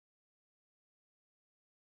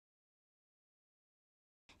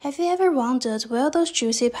Have you ever wondered where those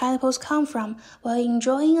juicy pineapples come from while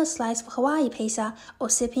enjoying a slice of Hawaii pizza or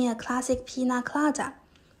sipping a classic pina colada?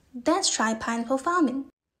 Let's try pineapple farming.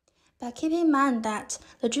 But keep in mind that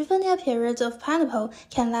the juvenile period of pineapple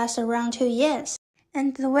can last around 2 years,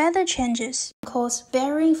 and the weather changes cause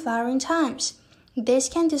varying flowering times. This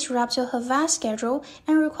can disrupt your harvest schedule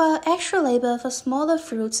and require extra labor for smaller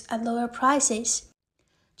fruits at lower prices.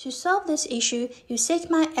 To solve this issue, you seek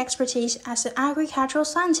my expertise as an agricultural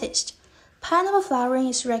scientist. Pineapple flowering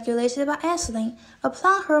is regulated by ethylene, a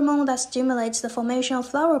plant hormone that stimulates the formation of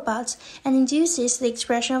flower buds and induces the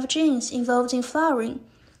expression of genes involved in flowering.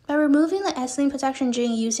 By removing the ethylene production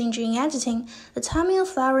gene using gene editing, the timing of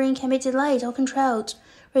flowering can be delayed or controlled,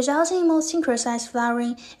 resulting in more synchronized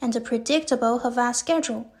flowering and a predictable harvest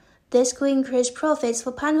schedule. This could increase profits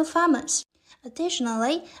for pineapple farmers.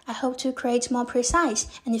 Additionally, I hope to create more precise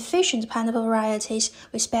and efficient pineapple varieties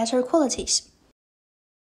with better qualities.